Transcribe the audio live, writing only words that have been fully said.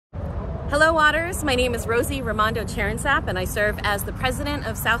Hello Otters, my name is Rosie Rimando-Chareunsap and I serve as the president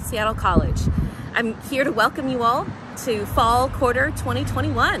of South Seattle College. I'm here to welcome you all to Fall Quarter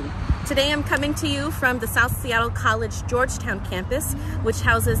 2021. Today I'm coming to you from the South Seattle College Georgetown campus, which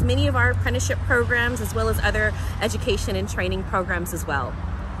houses many of our apprenticeship programs as well as other education and training programs as well.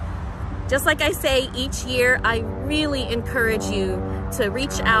 Just like I say each year, I really encourage you to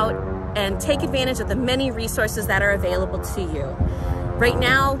reach out and take advantage of the many resources that are available to you. Right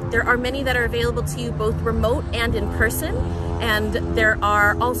now, there are many that are available to you both remote and in person, and there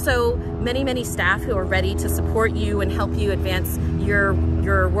are also many staff who are ready to support you and help you advance your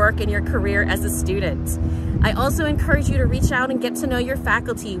work and your career as a student. I also encourage you to reach out and get to know your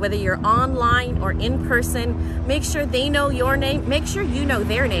faculty, whether you're online or in person. Make sure they know your name, make sure you know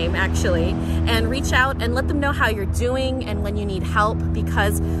their name actually, and reach out and let them know how you're doing and when you need help,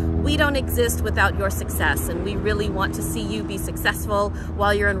 because we don't exist without your success, and we really want to see you be successful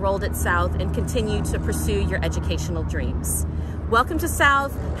while you're enrolled at South and continue to pursue your educational dreams. Welcome to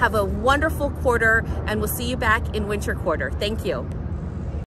South, have a wonderful quarter, and we'll see you back in winter quarter. Thank you.